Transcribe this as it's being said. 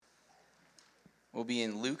will be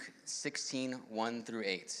in Luke 16:1 through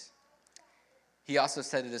 8. He also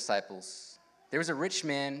said to the disciples, "There was a rich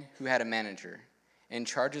man who had a manager, and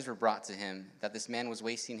charges were brought to him that this man was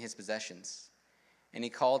wasting his possessions. And he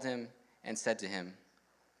called him and said to him,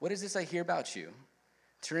 'What is this I hear about you?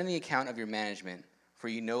 Turn in the account of your management, for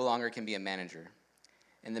you no longer can be a manager.'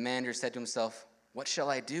 And the manager said to himself, 'What shall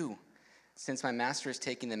I do, since my master is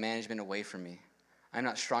taking the management away from me? I'm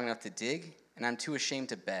not strong enough to dig, and I'm too ashamed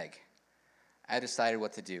to beg. I have decided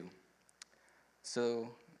what to do,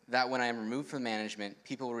 so that when I am removed from management,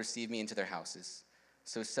 people will receive me into their houses.'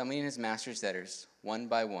 So summoning his master's debtors, one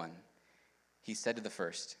by one, he said to the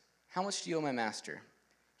first, 'How much do you owe my master?'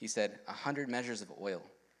 He said, 100 measures of oil.'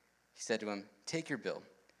 He said to him, 'Take your bill.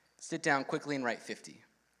 Sit down quickly and write 50.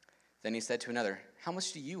 Then he said to another, 'How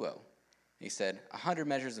much do you owe?' And he said, 100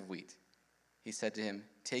 measures of wheat.' He said to him,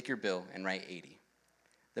 'Take your bill and write 80.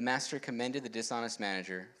 The master commended the dishonest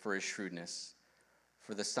manager for his shrewdness.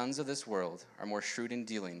 For the sons of this world are more shrewd in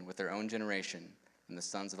dealing with their own generation than the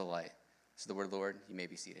sons of the light." This is the word of the Lord. You may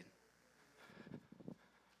be seated.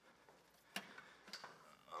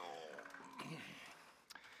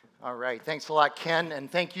 All right. Thanks a lot, Ken.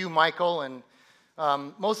 And thank you, Michael. And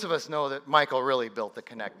most of us know that Michael really built the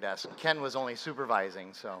Connect desk. Ken was only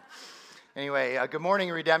supervising. So anyway, good morning,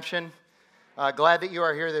 Redemption. Glad that you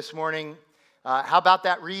are here this morning. How about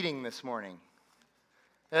that reading this morning?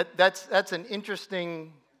 That's an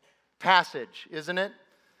interesting passage, isn't it?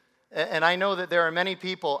 And I know that there are many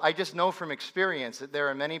people, I just know from experience that there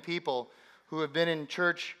are many people who have been in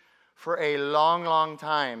church for a long, long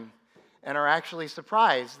time and are actually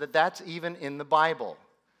surprised that that's even in the Bible,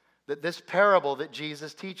 that this parable that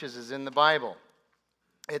Jesus teaches is in the Bible.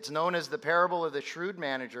 It's known as the parable of the shrewd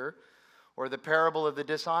manager or the parable of the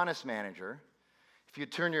dishonest manager. If you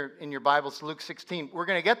turn in your Bibles to Luke 16, we're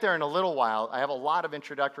going to get there in a little while. I have a lot of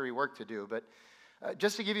introductory work to do, but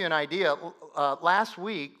just to give you an idea, last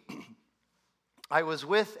week I was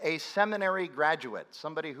with a seminary graduate,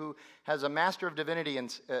 somebody who has a Master of Divinity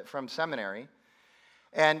from seminary,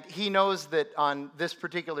 and he knows that on this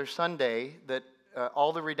particular Sunday that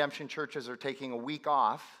all the Redemption churches are taking a week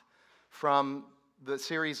off from the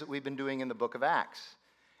series that we've been doing in the book of Acts,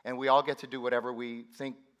 and we all get to do whatever we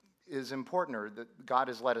think is important or that God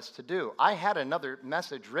has led us to do. I had another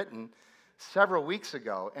message written several weeks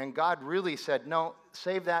ago, and God really said, "No,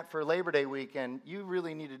 save that for Labor Day weekend. You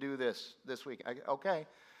really need to do this week." Okay,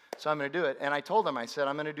 so I'm going to do it. And I told him, I said,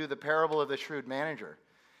 "I'm going to do the parable of the shrewd manager."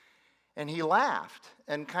 And he laughed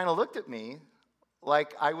and kind of looked at me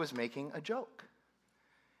like I was making a joke.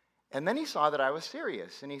 And then he saw that I was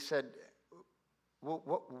serious, and he said, "Well,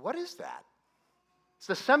 what is that?" It's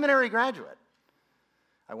the seminary graduate.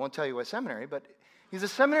 I won't tell you what seminary, but he's a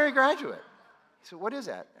seminary graduate. He said, "What is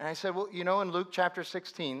that?" And I said, "Well, you know, in Luke chapter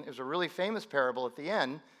 16, there's a really famous parable at the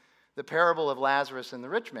end, the parable of Lazarus and the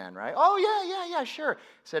rich man, right?" "Oh, yeah, sure." He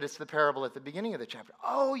said, "It's the parable at the beginning of the chapter."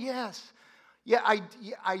 "Oh, yes. Yeah,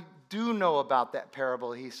 I do know about that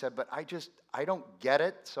parable," he said, "but I don't get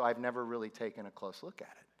it, so I've never really taken a close look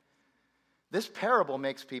at it." This parable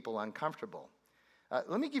makes people uncomfortable.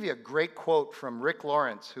 Let me give you a great quote from Rick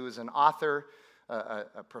Lawrence, who is an author,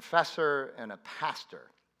 a professor, and a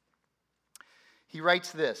pastor. He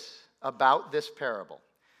writes this about this parable.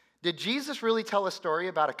 "Did Jesus really tell a story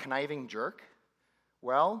about a conniving jerk?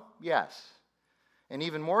 Well, yes. And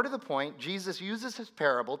even more to the point, Jesus uses his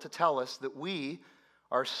parable to tell us that we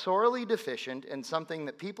are sorely deficient in something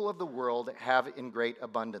that people of the world have in great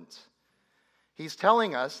abundance. He's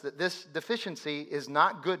telling us that this deficiency is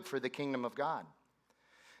not good for the kingdom of God.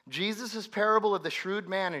 Jesus' parable of the shrewd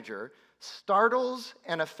manager startles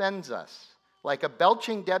and offends us like a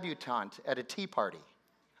belching debutante at a tea party."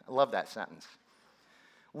 I love that sentence.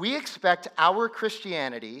 We expect our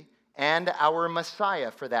Christianity and our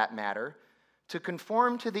Messiah, for that matter, to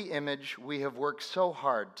conform to the image we have worked so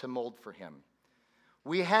hard to mold for him.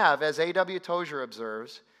 We have, as A.W. Tozer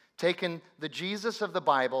observes, taken the Jesus of the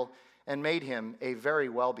Bible and made him a very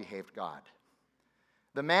well-behaved God.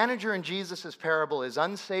 The manager in Jesus' parable is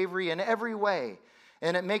unsavory in every way,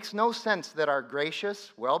 and it makes no sense that our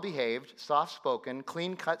gracious, well-behaved, soft-spoken,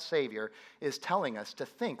 clean-cut Savior is telling us to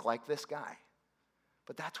think like this guy.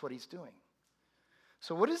 But that's what he's doing.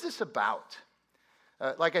 So what is this about?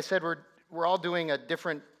 Like I said, we're all doing a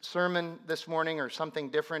different sermon this morning or something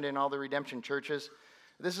different in all the Redemption churches.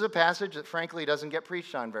 This is a passage that frankly doesn't get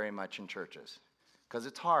preached on very much in churches because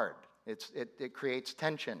it's hard. It creates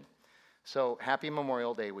tension. So happy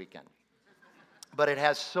Memorial Day weekend. But it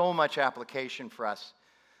has so much application for us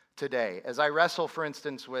today. As I wrestle, for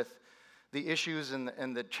instance, with the issues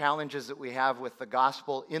and the challenges that we have with the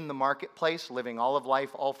gospel in the marketplace, living all of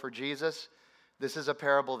life all for Jesus, this is a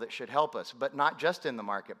parable that should help us, but not just in the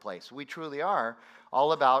marketplace. We truly are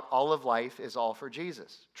all about all of life is all for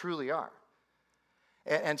Jesus. Truly are.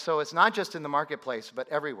 And so it's not just in the marketplace, but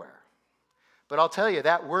everywhere. But I'll tell you,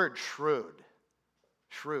 that word shrewd,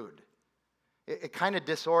 it kind of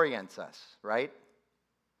disorients us, right?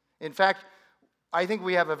 In fact, I think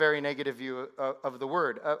we have a very negative view of the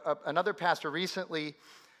word. Another pastor recently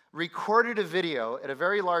recorded a video at a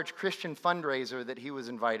very large Christian fundraiser that he was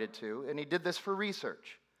invited to, and he did this for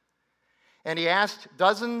research. And he asked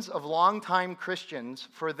dozens of longtime Christians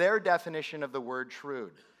for their definition of the word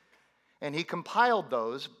shrewd. And he compiled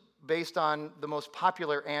those based on the most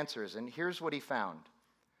popular answers. And here's what he found: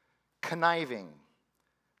 conniving,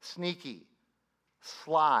 sneaky,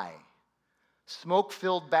 sly,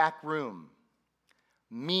 smoke-filled back room,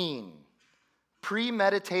 mean,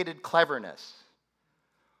 premeditated cleverness,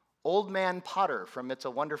 old man Potter from It's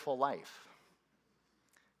a Wonderful Life,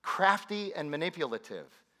 crafty and manipulative,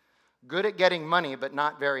 good at getting money but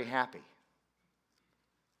not very happy.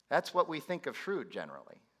 That's what we think of shrewd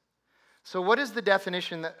generally. So what is the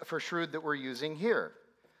definition for shrewd that we're using here?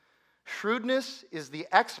 Shrewdness is the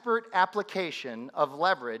expert application of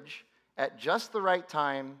leverage at just the right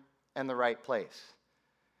time and the right place.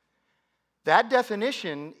 That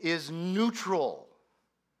definition is neutral.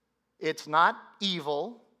 It's not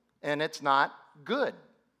evil and it's not good.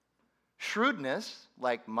 Shrewdness,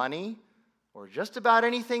 like money or just about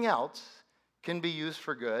anything else, can be used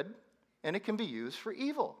for good and it can be used for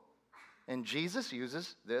evil. And Jesus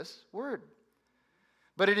uses this word.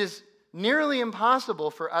 But it is nearly impossible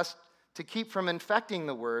for us to keep from infecting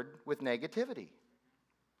the word with negativity.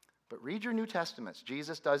 But read your New Testaments.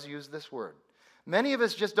 Jesus does use this word. Many of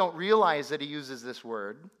us just don't realize that he uses this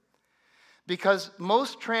word because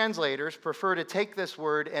most translators prefer to take this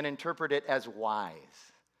word and interpret it as wise.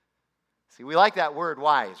 See, we like that word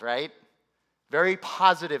wise, right? Very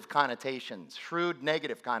positive connotations, shrewd,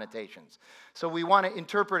 negative connotations. So we want to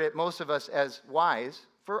interpret it, most of us, as wise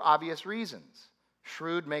for obvious reasons.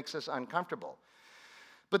 Shrewd makes us uncomfortable.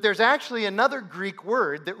 But there's actually another Greek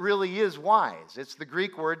word that really is wise. It's the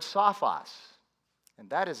Greek word sophos. And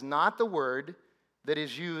that is not the word that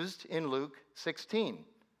is used in Luke 16.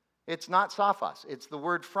 It's not sophos. It's the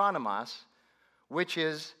word phronimos, which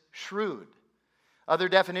is shrewd. Other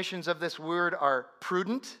definitions of this word are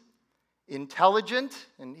prudent, intelligent,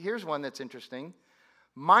 and here's one that's interesting,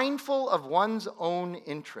 mindful of one's own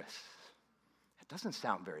interests. It doesn't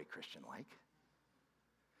sound very Christian-like.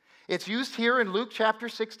 It's used here in Luke chapter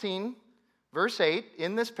 16, verse 8,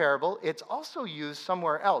 in this parable. It's also used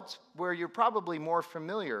somewhere else where you're probably more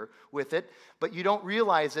familiar with it, but you don't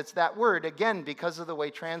realize it's that word, again, because of the way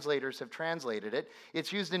translators have translated it.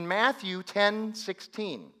 It's used in Matthew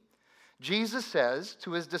 10:16. Jesus says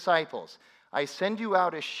to his disciples, I send you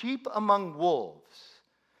out as sheep among wolves.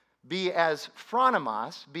 Be as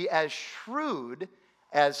phronimos, be as shrewd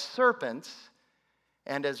as serpents,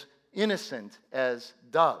 and as innocent as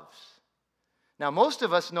doves. Now, most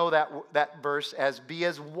of us know that verse as be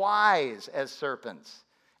as wise as serpents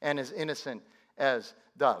and as innocent as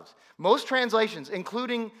doves. Most translations,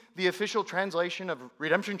 including the official translation of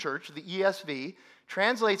Redemption Church, the ESV,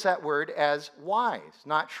 translates that word as wise,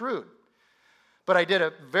 not shrewd. But I did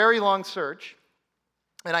a very long search,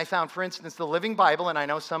 and I found, for instance, the Living Bible, and I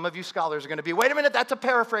know some of you scholars are going to be, wait a minute, that's a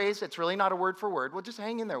paraphrase. It's really not a word for word. Well, just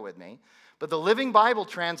hang in there with me. But the Living Bible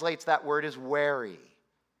translates that word as wary.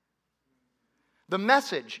 The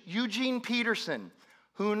Message, Eugene Peterson,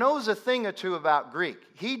 who knows a thing or two about Greek,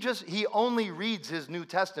 he only reads his New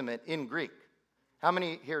Testament in Greek. How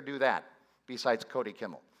many here do that besides Cody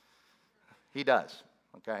Kimmel? He does,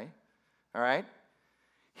 okay? All right?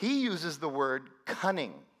 He uses the word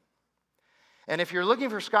cunning. And if you're looking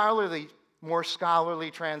for more scholarly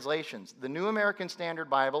translations, the New American Standard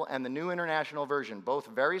Bible and the New International Version, both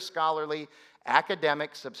very scholarly,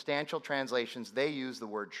 academic, substantial translations, they use the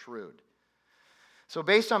word shrewd. So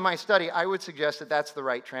based on my study, I would suggest that that's the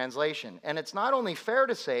right translation. And it's not only fair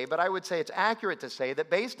to say, but I would say it's accurate to say that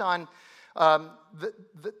based on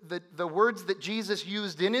the words that Jesus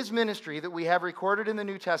used in his ministry that we have recorded in the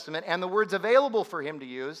New Testament and the words available for him to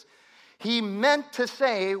use, he meant to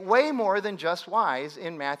say way more than just wise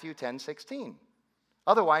in Matthew 10:16.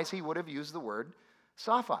 Otherwise, he would have used the word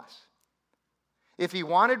sophos. If he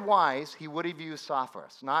wanted wise, he would have used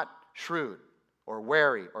sophos, not shrewd or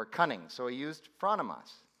wary or cunning. So he used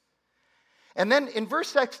phronimos. And then in verse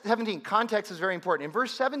 17, context is very important. In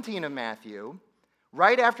verse 17 of Matthew,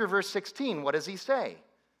 right after verse 16, what does he say?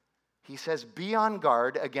 He says, be on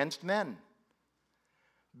guard against men.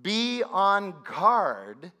 Be on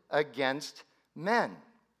guard against men.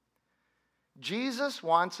 Jesus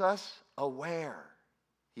wants us aware.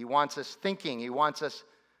 He wants us thinking. He wants us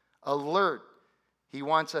alert. He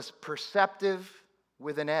wants us perceptive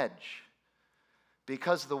with an edge.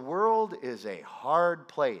 Because the world is a hard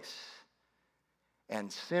place,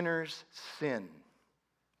 and sinners sin.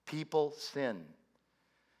 People sin.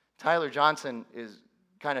 Tyler Johnson is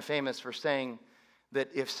kind of famous for saying that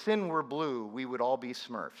if sin were blue, we would all be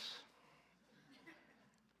Smurfs.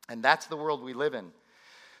 And that's the world we live in.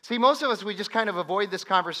 See, most of us, we just kind of avoid this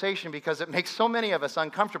conversation because it makes so many of us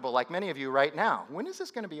uncomfortable, like many of you right now. When is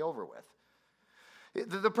this going to be over with?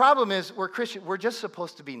 The problem is we're Christian. We're just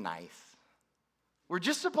supposed to be nice. We're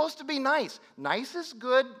just supposed to be nice. Nice is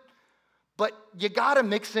good, but you got to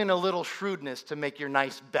mix in a little shrewdness to make your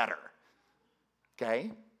nice better.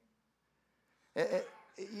 Okay?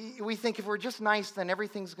 We think if we're just nice, then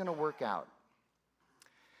everything's going to work out.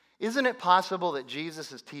 Isn't it possible that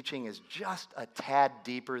Jesus' teaching is just a tad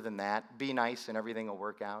deeper than that? Be nice and everything will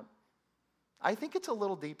work out. I think it's a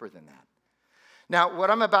little deeper than that. Now,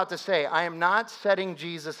 what I'm about to say, I am not setting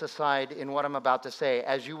Jesus aside in what I'm about to say,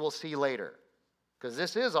 as you will see later, because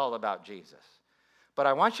this is all about Jesus. But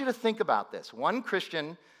I want you to think about this. One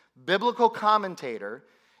Christian biblical commentator,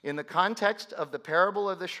 in the context of the parable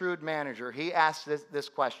of the shrewd manager, he asked this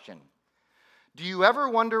question. Do you ever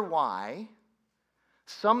wonder why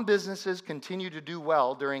some businesses continue to do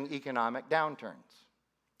well during economic downturns?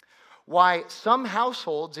 Why some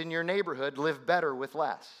households in your neighborhood live better with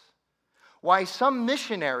less? Why some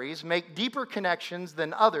missionaries make deeper connections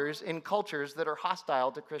than others in cultures that are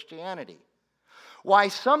hostile to Christianity? Why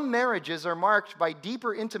some marriages are marked by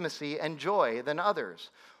deeper intimacy and joy than others?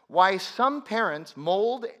 Why some parents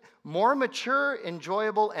mold more mature,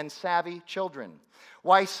 enjoyable, and savvy children?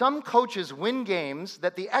 Why some coaches win games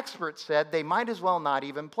that the experts said they might as well not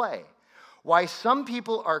even play? Why some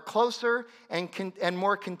people are closer and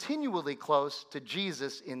more continually close to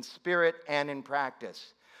Jesus in spirit and in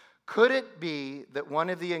practice? Could it be that one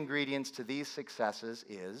of the ingredients to these successes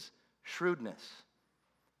is shrewdness?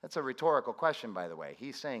 That's a rhetorical question, by the way.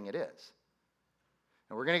 He's saying it is.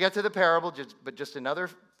 And we're going to get to the parable, but just another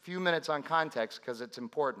few minutes on context because it's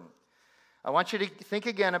important. I want you to think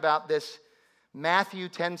again about this Matthew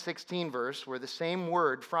 10:16 verse where the same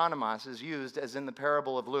word, phronimos, is used as in the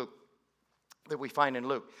parable of Luke that we find in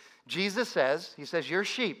Luke. Jesus says, he says, you're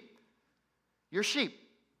sheep. You're sheep.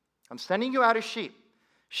 I'm sending you out as sheep.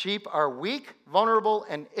 Sheep are weak, vulnerable,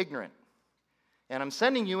 and ignorant. And I'm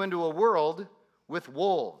sending you into a world with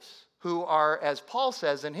wolves who are, as Paul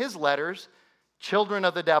says in his letters, children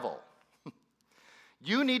of the devil.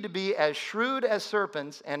 You need to be as shrewd as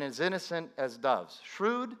serpents and as innocent as doves.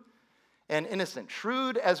 Shrewd and innocent.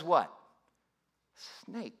 Shrewd as what?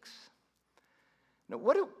 Snakes. Now,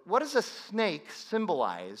 what does a snake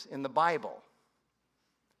symbolize in the Bible?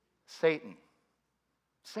 Satan.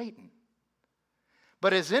 Satan.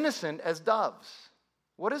 But as innocent as doves.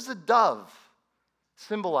 What does the dove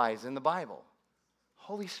symbolize in the Bible?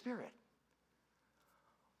 Holy Spirit.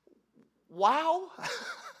 Wow.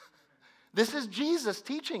 This is Jesus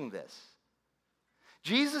teaching this.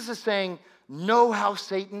 Jesus is saying, know how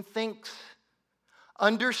Satan thinks.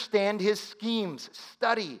 Understand his schemes.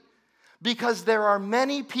 Study. Because there are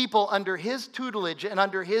many people under his tutelage and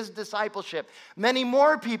under his discipleship. Many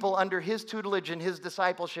more people under his tutelage and his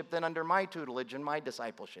discipleship than under my tutelage and my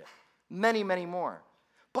discipleship. Many, many more.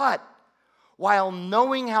 But while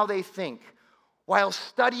knowing how they think, while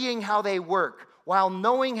studying how they work, while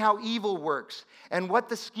knowing how evil works and what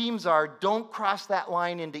the schemes are, don't cross that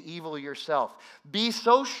line into evil yourself. Be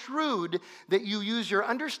so shrewd that you use your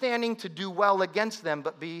understanding to do well against them,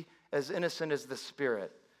 but be as innocent as the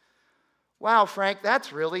Spirit. Wow, Frank,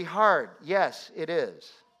 that's really hard. Yes, it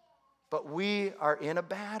is. But we are in a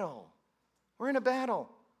battle. We're in a battle.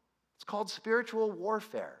 It's called spiritual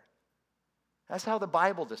warfare. That's how the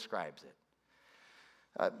Bible describes it.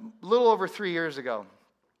 A little over 3 years ago,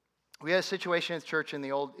 we had a situation at church in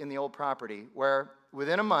the old property where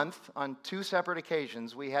within a month, on 2 separate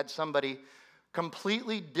occasions, we had somebody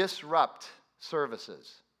completely disrupt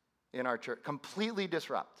services in our church. Completely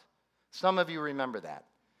disrupt. Some of you remember that.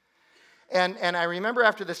 And I remember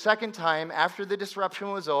after the second time, after the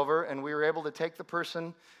disruption was over, and we were able to take the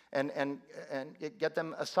person and get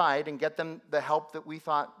them aside and get them the help that we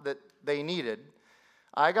thought that they needed,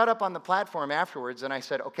 I got up on the platform afterwards and I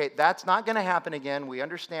said, okay, that's not going to happen again. We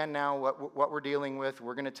understand now what we're dealing with.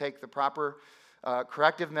 We're going to take the proper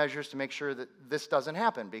corrective measures to make sure that this doesn't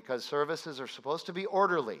happen because services are supposed to be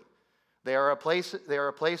orderly. They are a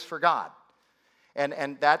place for God.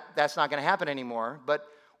 And that's not going to happen anymore. But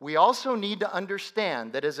we also need to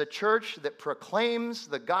understand that as a church that proclaims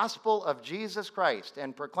the gospel of Jesus Christ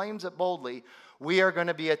and proclaims it boldly, we are going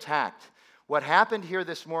to be attacked. What happened here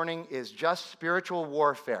this morning is just spiritual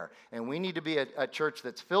warfare, and we need to be a church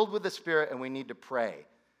that's filled with the Spirit, and we need to pray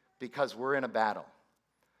because we're in a battle.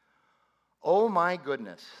 Oh my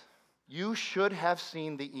goodness, you should have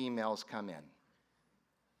seen the emails come in.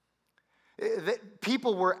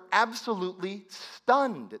 People were absolutely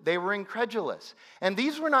stunned. They were incredulous. And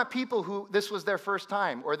these were not people who this was their first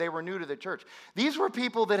time or they were new to the church. These were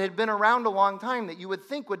people that had been around a long time that you would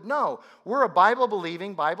think would know. We're a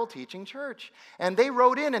Bible-believing, Bible-teaching church. And they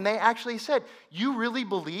wrote in and they actually said, you really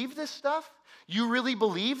believe this stuff? You really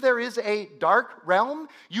believe there is a dark realm?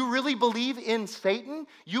 You really believe in Satan?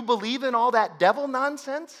 You believe in all that devil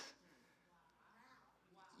nonsense?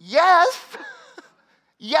 Yes.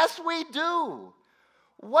 Yes, we do.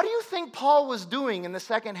 What do you think Paul was doing in the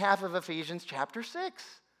second half of Ephesians chapter 6?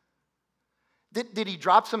 Did he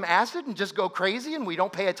drop some acid and just go crazy and we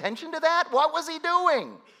don't pay attention to that? What was he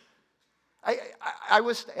doing?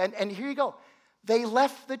 And here you go. They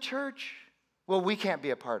left the church. Well, we can't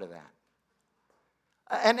be a part of that.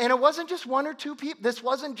 And it wasn't just one or two people. This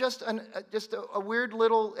wasn't just a weird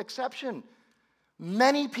little exception.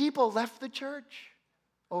 Many people left the church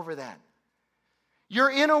over that. You're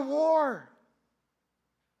in a war.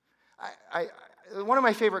 One of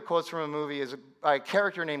my favorite quotes from a movie is a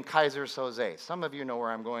character named Kaiser Soze. Some of you know where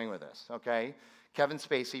I'm going with this, okay? Kevin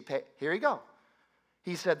Spacey, here you go.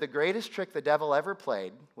 He said, the greatest trick the devil ever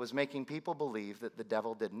played was making people believe that the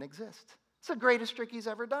devil didn't exist. It's the greatest trick he's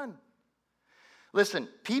ever done. Listen,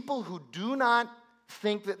 people who do not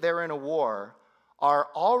think that they're in a war are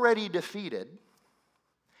already defeated,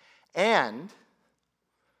 and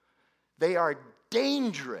they are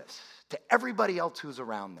dangerous to everybody else who's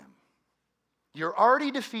around them. You're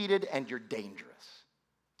already defeated and you're dangerous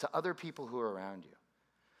to other people who are around you.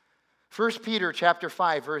 1 Peter chapter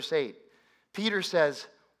 5, verse 8, Peter says,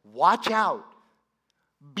 watch out,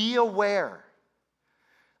 be aware.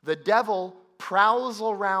 The devil prowls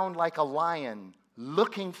around like a lion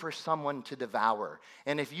looking for someone to devour.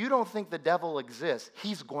 And if you don't think the devil exists,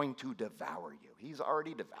 he's going to devour you. He's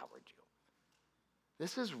already devoured you.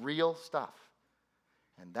 This is real stuff.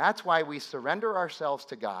 And that's why we surrender ourselves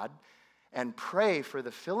to God and pray for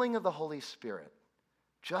the filling of the Holy Spirit,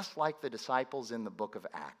 just like the disciples in the book of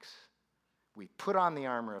Acts. We put on the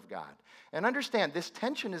armor of God. And understand, this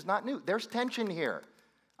tension is not new. There's tension here.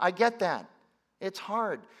 I get that. It's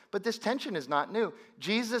hard. But this tension is not new.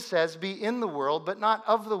 Jesus says, be in the world, but not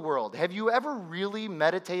of the world. Have you ever really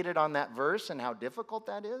meditated on that verse and how difficult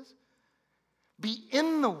that is? Be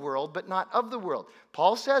in the world, but not of the world.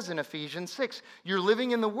 Paul says in Ephesians 6, you're living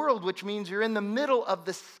in the world, which means you're in the middle of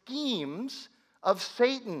the schemes of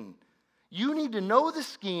Satan. You need to know the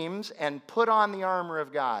schemes and put on the armor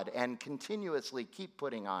of God and continuously keep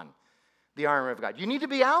putting on the armor of God. You need to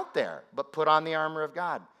be out there, but put on the armor of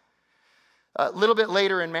God. A little bit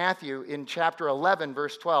later in Matthew, in chapter 11,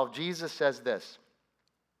 verse 12, Jesus says this,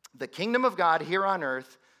 the kingdom of God here on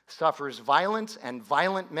earth suffers violence, and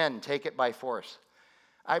violent men take it by force.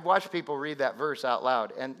 I've watched people read that verse out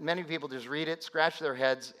loud, and many people just read it, scratch their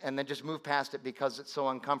heads, and then just move past it because it's so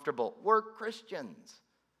uncomfortable. We're Christians.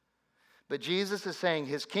 But Jesus is saying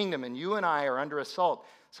his kingdom, and you and I are under assault.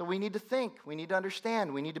 So we need to think, we need to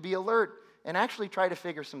understand, we need to be alert, and actually try to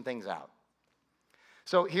figure some things out.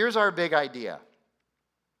 So here's our big idea.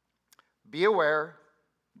 Be aware,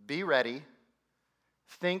 be ready,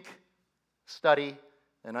 think, study,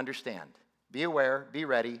 and understand. Be aware, be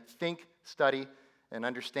ready, think, study, and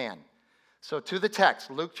understand. So to the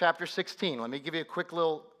text, Luke chapter 16. Let me give you a quick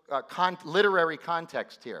little literary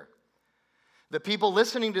context here. The people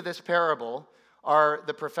listening to this parable are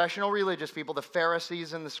the professional religious people, the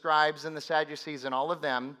Pharisees and the scribes and the Sadducees and all of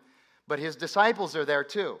them, but his disciples are there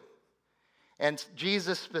too. And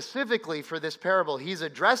Jesus specifically for this parable, he's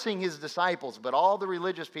addressing his disciples, but all the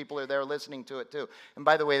religious people are there listening to it too. And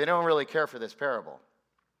by the way, they don't really care for this parable.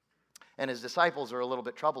 And his disciples are a little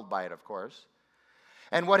bit troubled by it, of course.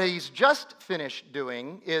 And what he's just finished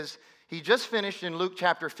doing is he just finished in Luke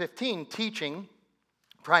chapter 15 teaching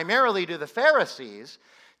primarily to the Pharisees,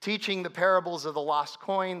 teaching the parables of the lost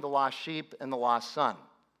coin, the lost sheep, and the lost son.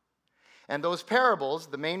 And those parables,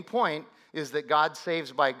 the main point is that God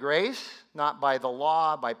saves by grace, not by the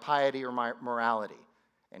law, by piety or morality.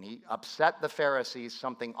 And he upset the Pharisees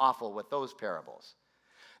something awful with those parables.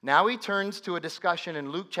 Now he turns to a discussion in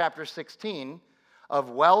Luke chapter 16 of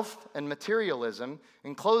wealth and materialism,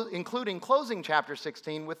 including closing chapter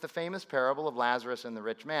 16 with the famous parable of Lazarus and the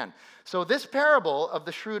rich man. So this parable of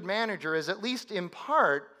the shrewd manager is at least in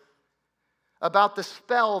part about the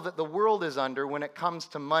spell that the world is under when it comes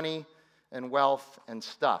to money and wealth and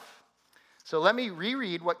stuff. So let me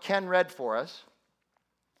reread what Ken read for us,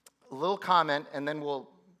 a little comment, and then we'll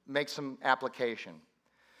make some application.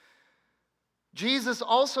 Jesus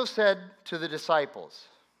also said to the disciples,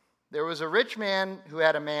 there was a rich man who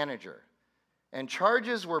had a manager, and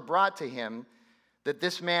charges were brought to him that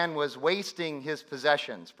this man was wasting his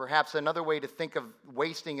possessions. Perhaps another way to think of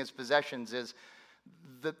wasting his possessions is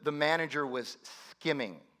the manager was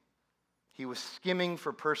skimming. He was skimming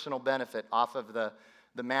for personal benefit off of the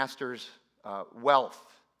master's wealth.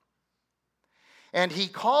 And he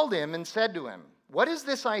called him and said to him, what is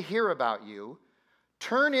this I hear about you?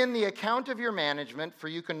 Turn in the account of your management, for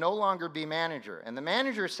you can no longer be manager. And the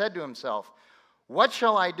manager said to himself, what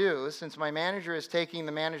shall I do, since my manager is taking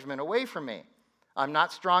the management away from me? I'm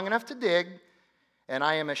not strong enough to dig, and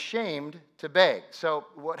I am ashamed to beg. So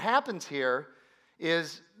what happens here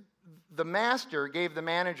is the master gave the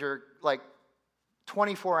manager like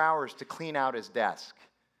 24 hours to clean out his desk.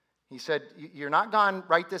 He said, you're not gone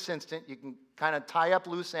right this instant. You can kind of tie up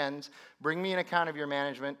loose ends, bring me an account of your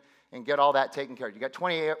management, and get all that taken care of. You got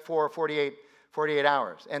 48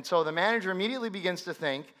 hours. And so the manager immediately begins to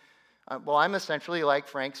think, well, I'm essentially like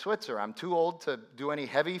Frank Switzer. I'm too old to do any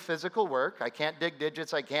heavy physical work. I can't dig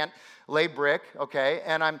digits. I can't lay brick, okay?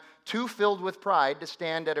 And I'm too filled with pride to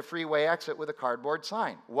stand at a freeway exit with a cardboard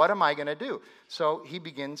sign. What am I going to do? So he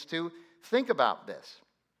begins to think about this.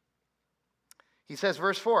 He says,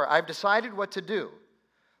 verse 4, I've decided what to do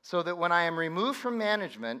so that when I am removed from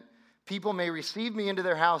management, people may receive me into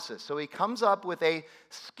their houses. So he comes up with a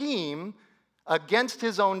scheme against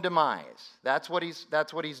his own demise. That's what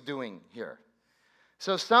he's doing here.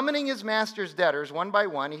 So summoning his master's debtors one by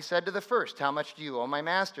one, he said to the first, how much do you owe my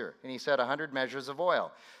master? And he said, 100 measures of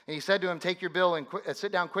oil. And he said to him, take your bill and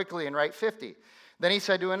sit down quickly and write 50. Then he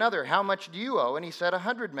said to another, how much do you owe? And he said,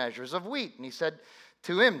 100 measures of wheat. And he said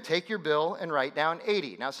to him, take your bill and write down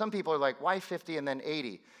 80. Now some people are like, why 50 and then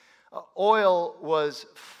 80? Oil was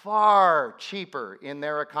far cheaper in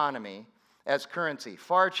their economy as currency,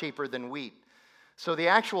 far cheaper than wheat. So the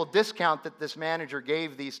actual discount that this manager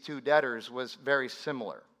gave these two debtors was very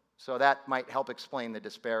similar. So that might help explain the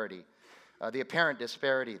disparity, the apparent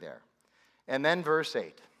disparity there. And then verse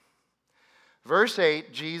 8. Verse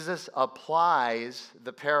 8, Jesus applies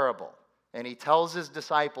the parable, and he tells his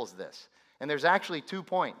disciples this. And there's actually 2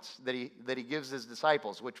 points that he gives his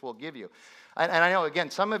disciples, which we'll give you. And I know,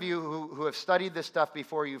 again, some of you who have studied this stuff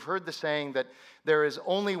before, you've heard the saying that there is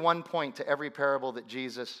only one point to every parable that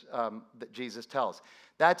Jesus tells.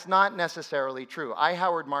 That's not necessarily true. I.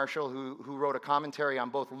 Howard Marshall, who wrote a commentary on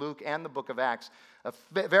both Luke and the book of Acts, a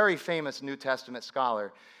very famous New Testament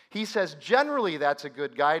scholar, he says generally that's a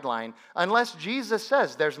good guideline unless Jesus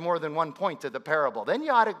says there's more than one point to the parable. Then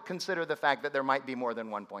you ought to consider the fact that there might be more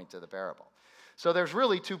than one point to the parable. So there's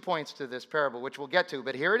really 2 points to this parable, which we'll get to.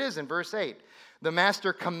 But here it is in verse 8. The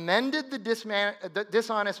master commended the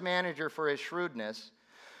dishonest manager for his shrewdness.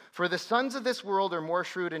 For the sons of this world are more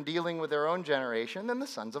shrewd in dealing with their own generation than the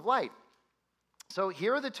sons of light. So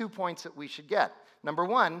here are the 2 points that we should get. Number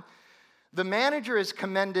 1, the manager is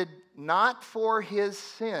commended not for his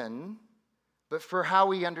sin, but for how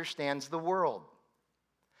he understands the world.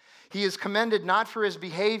 He is commended not for his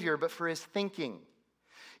behavior, but for his thinking.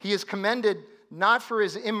 He is commended not for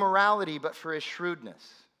his immorality, but for his shrewdness.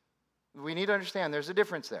 We need to understand there's a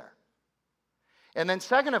difference there. And then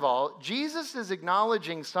second of all, Jesus is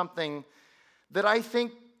acknowledging something that I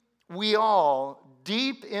think we all,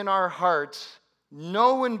 deep in our hearts,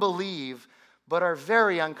 know and believe, but are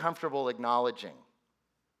very uncomfortable acknowledging.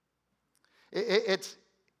 It's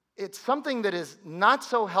something that is not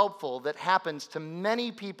so helpful that happens to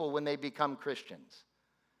many people when they become Christians.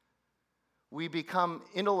 We become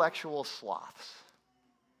intellectual sloths.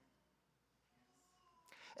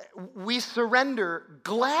 We surrender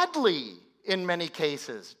gladly in many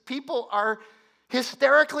cases. People are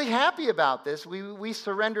hysterically happy about this. We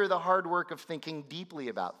surrender the hard work of thinking deeply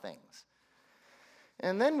about things.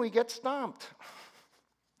 And then we get stomped.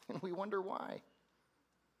 And we wonder why.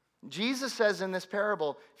 Jesus says in this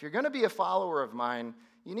parable, if you're going to be a follower of mine,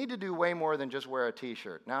 you need to do way more than just wear a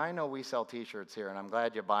t-shirt. Now, I know we sell t-shirts here, and I'm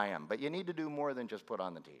glad you buy them, but you need to do more than just put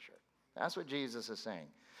on the t-shirt. That's what Jesus is saying.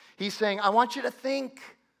 He's saying, I want you to think.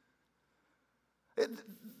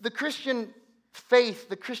 The Christian faith,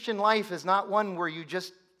 the Christian life is not one where you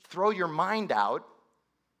just throw your mind out.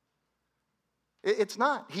 It's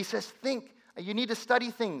not. He says, think. You need to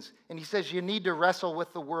study things. And he says you need to wrestle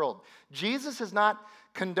with the world. Jesus is not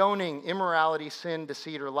condoning immorality, sin,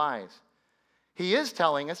 deceit, or lies. He is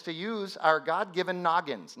telling us to use our God-given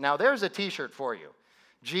noggins. Now, there's a t-shirt for you.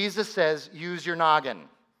 Jesus says, use your noggin.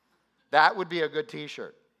 That would be a good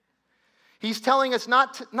t-shirt. He's telling us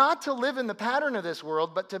not to live in the pattern of this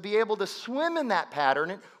world, but to be able to swim in that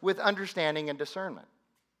pattern with understanding and discernment.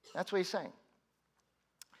 That's what he's saying.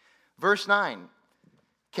 Verse 9.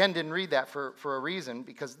 Ken didn't read that for a reason,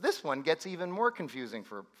 because this one gets even more confusing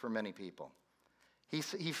for many people. He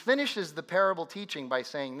finishes the parable teaching by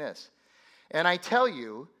saying this, and I tell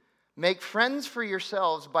you, make friends for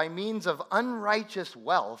yourselves by means of unrighteous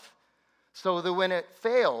wealth, so that when it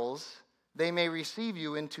fails, they may receive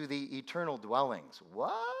you into the eternal dwellings.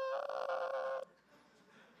 What?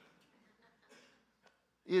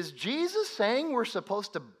 Is Jesus saying we're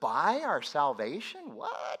supposed to buy our salvation?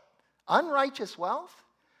 What? Unrighteous wealth?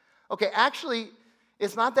 Okay, actually,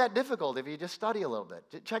 it's not that difficult if you just study a little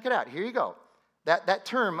bit. Check it out. Here you go. That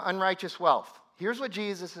term, unrighteous wealth. Here's what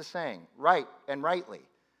Jesus is saying, right and rightly.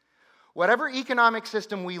 Whatever economic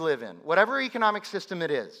system we live in, whatever economic system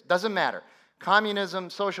it is, doesn't matter. Communism,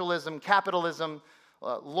 socialism, capitalism,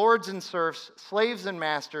 lords and serfs, slaves and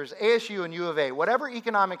masters, ASU and U of A, whatever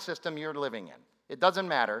economic system you're living in, it doesn't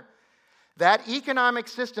matter. That economic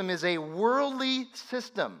system is a worldly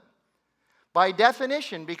system. By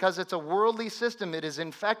definition, because it's a worldly system, it is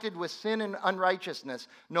infected with sin and unrighteousness,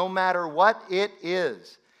 no matter what it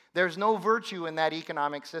is. There's no virtue in that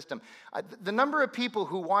economic system. The number of people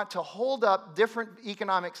who want to hold up different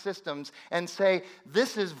economic systems and say,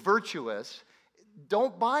 this is virtuous,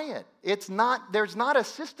 don't buy it. There's not a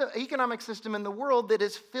economic system in the world that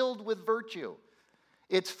is filled with virtue.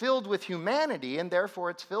 It's filled with humanity, and therefore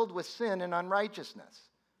it's filled with sin and unrighteousness.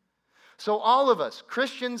 So all of us,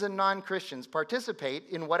 Christians and non-Christians, participate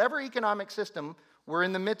in whatever economic system we're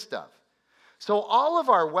in the midst of. So all of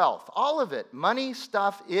our wealth, all of it, money,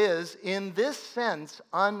 stuff, is, in this sense,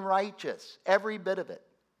 unrighteous. Every bit of it.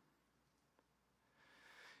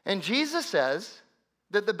 And Jesus says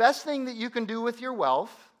that the best thing that you can do with your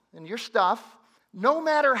wealth and your stuff, no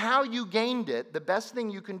matter how you gained it, the best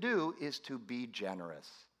thing you can do is to be generous.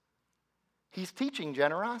 He's teaching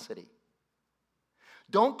generosity.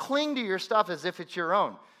 Don't cling to your stuff as if it's your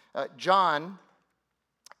own. John,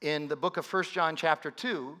 in the book of 1 John chapter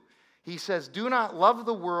 2, he says, do not love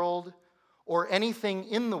the world or anything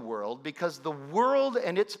in the world, because the world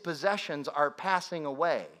and its possessions are passing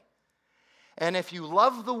away. And if you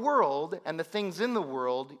love the world and the things in the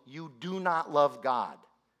world, you do not love God.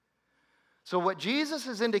 So what Jesus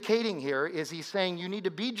is indicating here is he's saying you need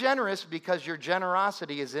to be generous because your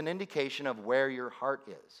generosity is an indication of where your heart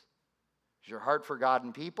is. Is your heart for God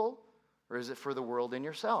and people, or is it for the world and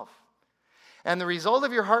yourself? And the result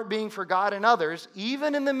of your heart being for God and others,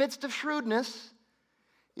 even in the midst of shrewdness,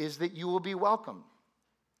 is that you will be welcome.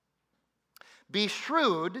 Be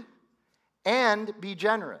shrewd and be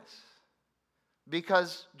generous,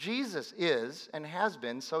 because Jesus is and has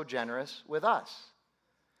been so generous with us.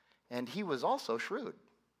 And he was also shrewd.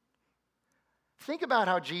 Think about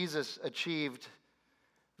how Jesus achieved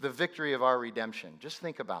the victory of our redemption. Just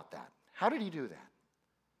think about that. How did he do that?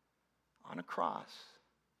 On a cross.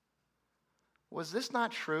 Was this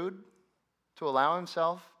not shrewd to allow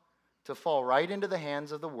himself to fall right into the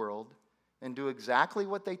hands of the world and do exactly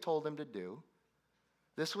what they told him to do?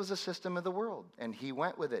 This was a system of the world, and he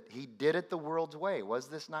went with it. He did it the world's way. Was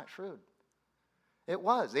this not shrewd? It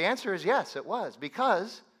was. The answer is yes, it was,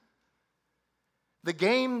 because the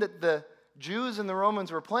game that the Jews and the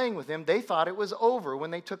Romans were playing with him, they thought it was over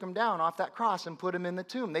when they took him down off that cross and put him in the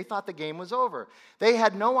tomb. They thought the game was over. They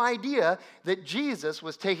had no idea that Jesus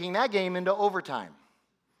was taking that game into overtime.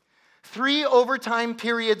 3 overtime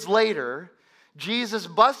periods later, Jesus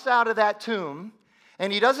busts out of that tomb,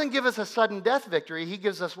 and he doesn't give us a sudden death victory. He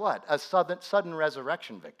gives us what? A sudden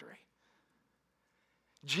resurrection victory.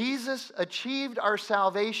 Jesus achieved our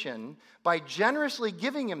salvation by generously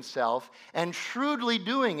giving himself and shrewdly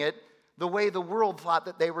doing it the way the world thought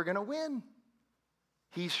that they were going to win.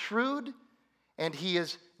 He's shrewd and he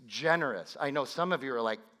is generous. I know some of you are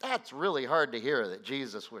like, that's really hard to hear that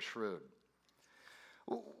Jesus was shrewd.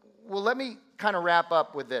 Well, let me kind of wrap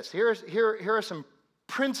up with this. Here are some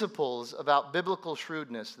principles about biblical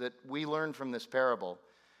shrewdness that we learn from this parable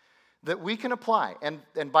that we can apply.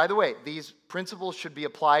 And by the way, these principles should be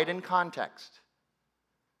applied in context.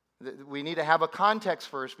 We need to have a context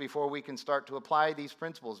first before we can start to apply these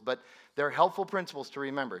principles, but they're helpful principles to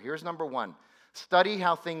remember. Here's number 1. Study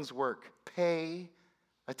how things work. Pay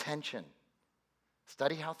attention.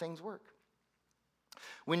 Study how things work.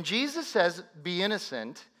 When Jesus says, be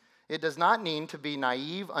innocent, it does not mean to be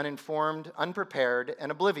naive, uninformed, unprepared,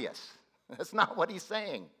 and oblivious. That's not what he's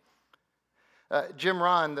saying. Jim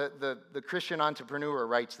Rohn, the Christian entrepreneur,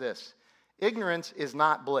 writes this: ignorance is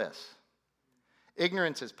not bliss.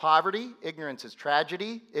 Ignorance is poverty, ignorance is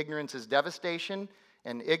tragedy, ignorance is devastation,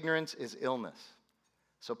 and ignorance is illness.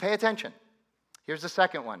 So pay attention. Here's the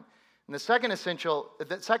second one. And the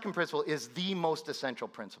second principle is the most essential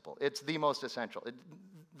principle. It's the most essential.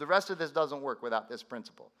 The rest of this doesn't work without this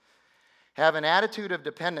principle. Have an attitude of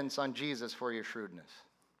dependence on Jesus for your shrewdness.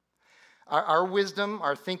 Our wisdom,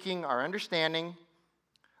 our thinking, our understanding,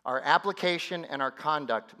 our application, and our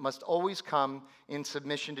conduct must always come in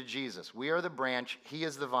submission to Jesus. We are the branch, He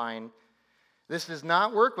is the vine. This does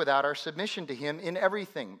not work without our submission to Him in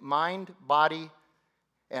everything, mind, body,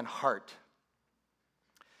 and heart.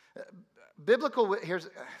 Biblical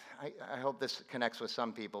this connects with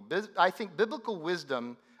some people. I think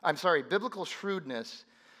biblical shrewdness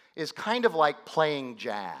is kind of like playing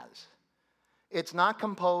jazz. It's not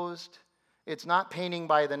composed, it's not painting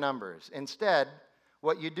by the numbers. Instead,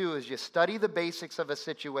 what you do is you study the basics of a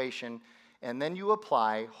situation and then you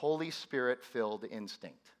apply Holy Spirit-filled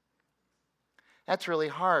instinct. That's really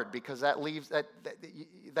hard because that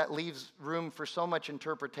leaves room for so much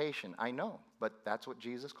interpretation. I know, but that's what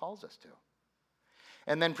Jesus calls us to.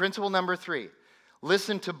 And then principle number 3,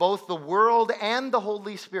 listen to both the world and the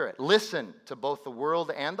Holy Spirit. Listen to both the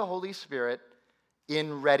world and the Holy Spirit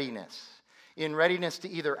in readiness. In readiness to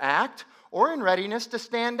either act or in readiness to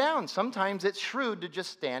stand down. Sometimes it's shrewd to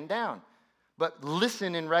just stand down, but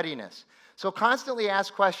listen in readiness. So constantly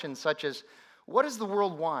ask questions such as, what does the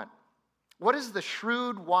world want? What is the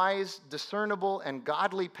shrewd, wise, discernible, and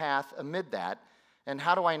godly path amid that, and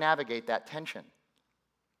how do I navigate that tension?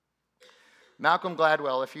 Malcolm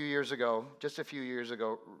Gladwell, just a few years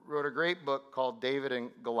ago, wrote a great book called David and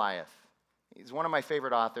Goliath. He's one of my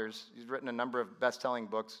favorite authors. He's written a number of best-selling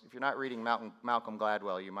books. If you're not reading Malcolm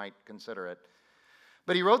Gladwell, you might consider it.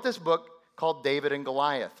 But he wrote this book called David and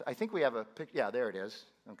Goliath. I think we have a picture. Yeah, there it is.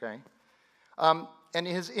 Okay. And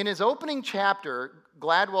in his opening chapter,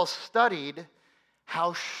 Gladwell studied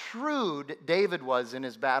how shrewd David was in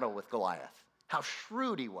his battle with Goliath. How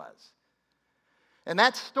shrewd he was. And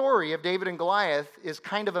that story of David and Goliath is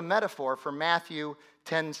kind of a metaphor for Matthew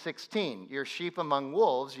 10:16. You're sheep among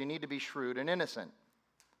wolves, you need to be shrewd and innocent.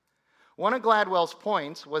 One of Gladwell's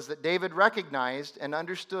points was that David recognized and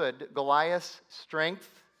understood Goliath's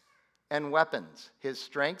strength and weapons. His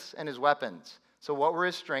strengths and his weapons. So what were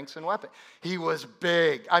his strengths and weapons? He was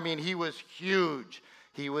big. He was huge.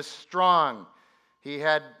 He was strong. He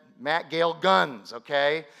had Matt Gale guns,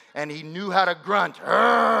 okay? And he knew how to grunt.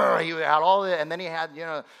 He had all that, and then he had,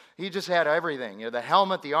 he just had everything. The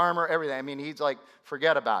helmet, the armor, everything. He's like,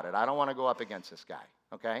 forget about it. I don't want to go up against this guy,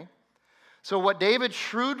 okay? So what David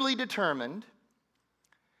shrewdly determined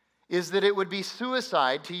is that it would be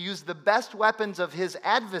suicide to use the best weapons of his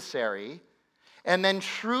adversary, and then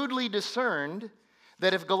shrewdly discerned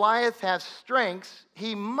that if Goliath has strengths,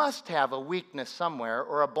 he must have a weakness somewhere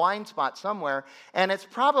or a blind spot somewhere, and it's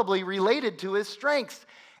probably related to his strengths.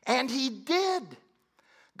 And he did.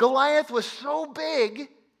 Goliath was so big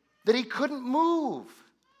that he couldn't move.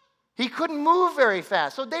 He couldn't move very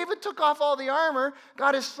fast. So David took off all the armor,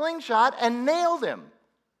 got his slingshot, and nailed him.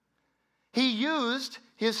 He used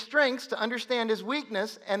his strengths to understand his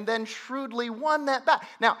weakness and then shrewdly won that battle.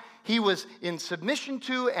 Now, he was in submission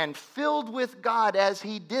to and filled with God as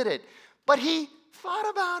he did it. But he thought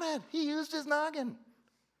about it. He used his noggin.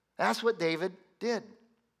 That's what David did.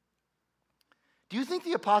 Do you think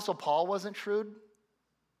the Apostle Paul wasn't shrewd?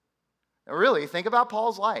 Now, really, think about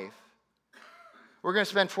Paul's life. We're going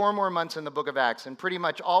to spend 4 more months in the book of Acts, and pretty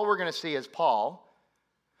much all we're going to see is Paul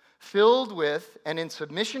filled with and in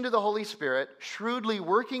submission to the Holy Spirit, shrewdly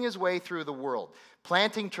working his way through the world,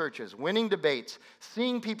 planting churches, winning debates,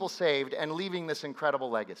 seeing people saved, and leaving this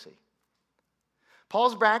incredible legacy.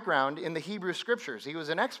 Paul's background in the Hebrew Scriptures, he was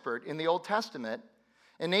an expert in the Old Testament,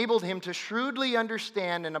 enabled him to shrewdly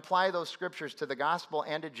understand and apply those Scriptures to the gospel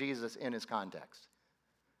and to Jesus in his context.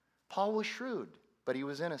 Paul was shrewd, but he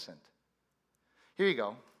was innocent. Here you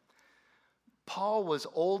go. Paul was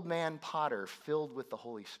old man Potter filled with the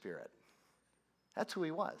Holy Spirit. That's who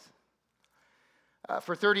he was.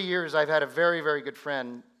 For 30 years, I've had a very, very good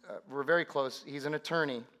friend. We're very close. He's an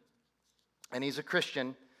attorney, and he's a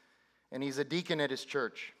Christian, and he's a deacon at his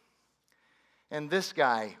church. And this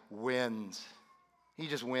guy wins. He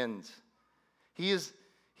just wins. He is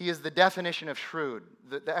the definition of shrewd,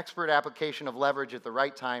 the expert application of leverage at the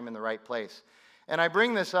right time in the right place. And I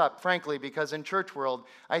bring this up, frankly, because in church world,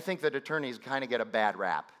 I think that attorneys kind of get a bad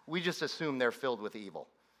rap. We just assume they're filled with evil.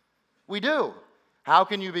 We do. How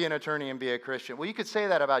can you be an attorney and be a Christian? Well, you could say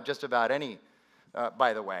that about just about any,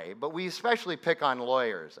 by the way, but we especially pick on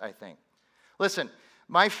lawyers, I think. Listen,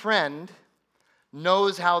 my friend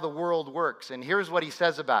knows how the world works. And here's what he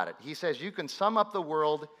says about it. He says, you can sum up the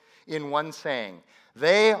world in one saying: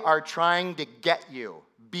 they are trying to get you.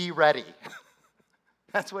 Be ready.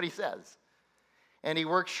 That's what he says. And he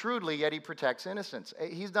works shrewdly, yet he protects innocence.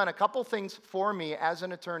 He's done a couple things for me as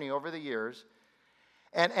an attorney over the years,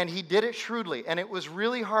 and he did it shrewdly. And it was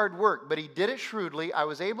really hard work, but he did it shrewdly. I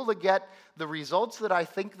was able to get the results that I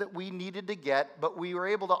think that we needed to get, but we were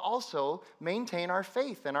able to also maintain our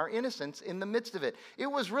faith and our innocence in the midst of it. It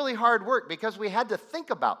was really hard work because we had to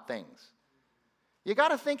think about things. You got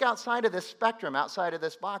to think outside of this spectrum, outside of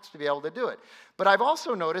this box to be able to do it. But I've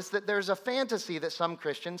also noticed that there's a fantasy that some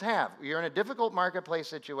Christians have. You're in a difficult marketplace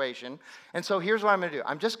situation, and so here's what I'm going to do.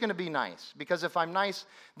 I'm just going to be nice, because if I'm nice,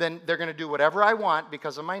 then they're going to do whatever I want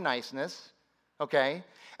because of my niceness, okay?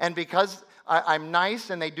 And because I'm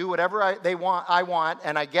nice and they do whatever I want,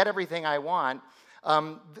 and I get everything I want,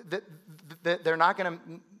 they're not going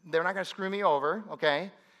to screw me over,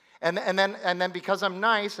 okay? And then because I'm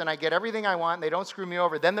nice and I get everything I want and they don't screw me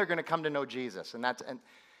over, then they're going to come to know Jesus. And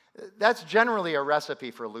that's generally a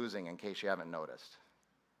recipe for losing, in case you haven't noticed.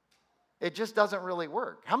 It just doesn't really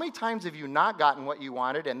work. How many times have you not gotten what you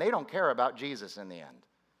wanted and they don't care about Jesus in the end?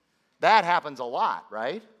 That happens a lot,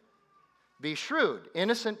 right? Be shrewd,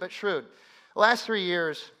 innocent but shrewd. The last 3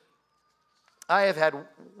 years, I have had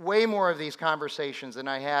way more of these conversations than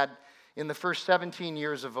I had in the first 17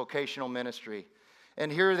 years of vocational ministry. And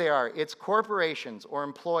here they are. It's corporations or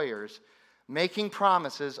employers making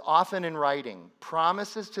promises, often in writing,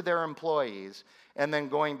 promises to their employees, and then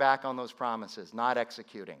going back on those promises, not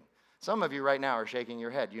executing. Some of you right now are shaking your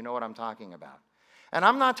head. You know what I'm talking about. And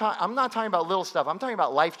I'm not talking about little stuff. I'm talking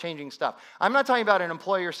about life-changing stuff. I'm not talking about an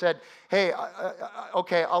employer said, hey,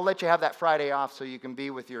 okay, I'll let you have that Friday off so you can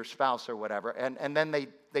be with your spouse or whatever. And then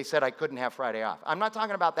they said I couldn't have Friday off. I'm not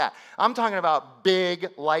talking about that. I'm talking about big,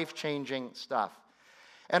 life-changing stuff.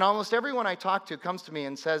 And almost everyone I talk to comes to me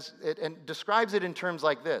and says it and describes it in terms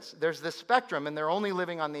like this. There's this spectrum, and they're only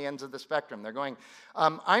living on the ends of the spectrum. They're going,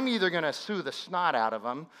 I'm either going to sue the snot out of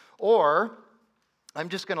them, or I'm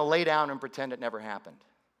just going to lay down and pretend it never happened.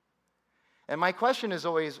 And my question is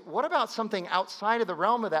always, what about something outside of the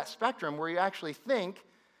realm of that spectrum where you actually think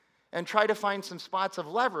and try to find some spots of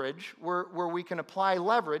leverage where we can apply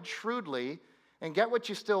leverage shrewdly and get what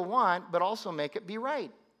you still want, but also make it be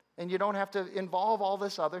right? And you don't have to involve all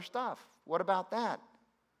this other stuff. What about that?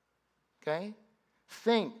 Okay?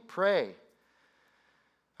 Think, pray.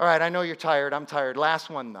 All right, I know you're tired. I'm tired. Last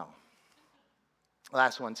one, though.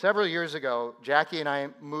 Last one. Several years ago, Jackie and I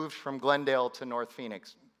moved from Glendale to North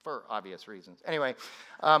Phoenix for obvious reasons. Anyway,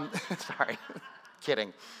 sorry.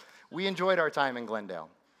 Kidding. We enjoyed our time in Glendale.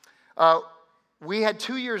 We had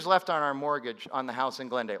 2 years left on our mortgage on the house in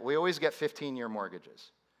Glendale. We always get 15-year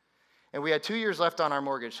mortgages. And we had 2 years left on our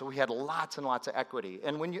mortgage, so we had lots and lots of equity.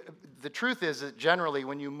 And the truth is that generally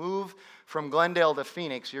when you move from Glendale to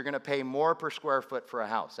Phoenix, you're going to pay more per square foot for a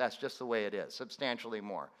house. That's just the way it is, substantially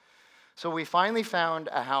more. So we finally found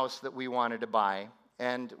a house that we wanted to buy,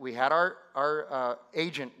 and we had our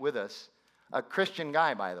agent with us, a Christian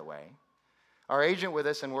guy, by the way, our agent with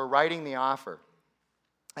us, and we're writing the offer.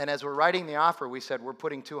 And as we're writing the offer, we said we're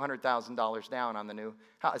putting $200,000 down on the new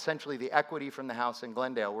house. Essentially, the equity from the house in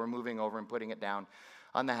Glendale, we're moving over and putting it down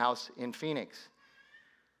on the house in Phoenix.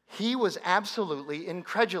 He was absolutely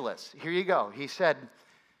incredulous. Here you go. He said,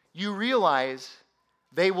 you realize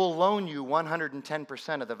they will loan you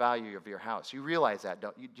 110% of the value of your house. You realize that,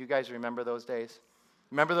 don't you? Do you guys remember those days?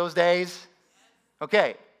 Remember those days?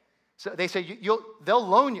 Okay. So they say, they'll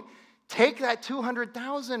loan you. Take that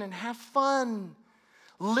 $200,000 and have fun.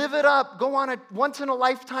 Live it up. Go on a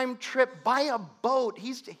once-in-a-lifetime trip. Buy a boat.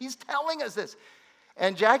 He's telling us this.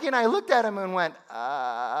 And Jackie and I looked at him and went,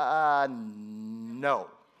 no.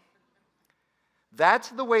 That's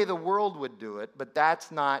the way the world would do it, but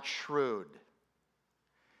that's not shrewd.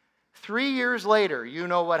 3 years later, you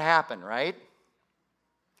know what happened, right?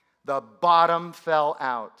 The bottom fell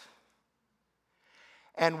out.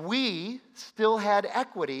 And we still had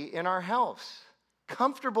equity in our house,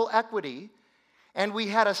 comfortable equity. And we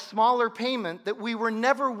had a smaller payment that we were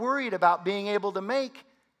never worried about being able to make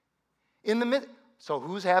in the mid. So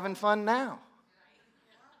who's having fun now?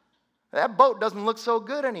 That boat doesn't look so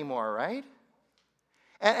good anymore, right?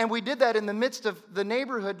 And we did that in the midst of the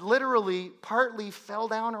neighborhood literally partly fell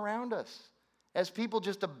down around us as people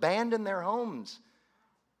just abandoned their homes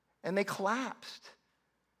and they collapsed.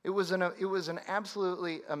 It was an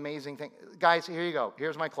absolutely amazing thing. Guys, here you go.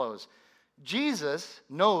 Here's my close. Jesus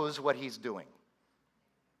knows what he's doing.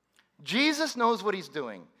 Jesus knows what he's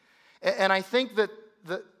doing. And I think that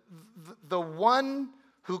the one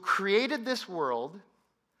who created this world,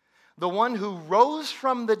 the one who rose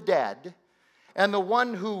from the dead, and the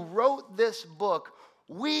one who wrote this book,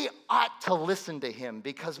 we ought to listen to him,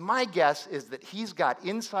 because my guess is that he's got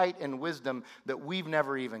insight and wisdom that we've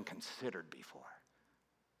never even considered before.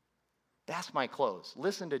 That's my close.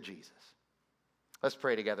 Listen to Jesus. Let's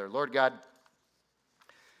pray together. Lord God,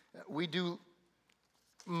 we do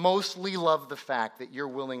mostly love the fact that you're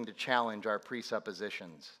willing to challenge our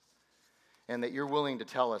presuppositions and that you're willing to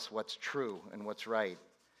tell us what's true and what's right,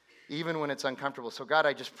 even when it's uncomfortable. So God,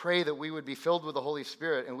 I just pray that we would be filled with the Holy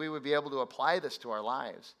Spirit and we would be able to apply this to our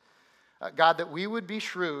lives. God, that we would be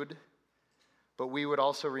shrewd, but we would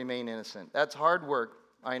also remain innocent. That's hard work,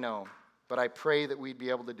 I know, but I pray that we'd be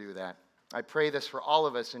able to do that. I pray this for all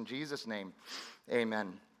of us in Jesus' name.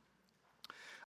 Amen.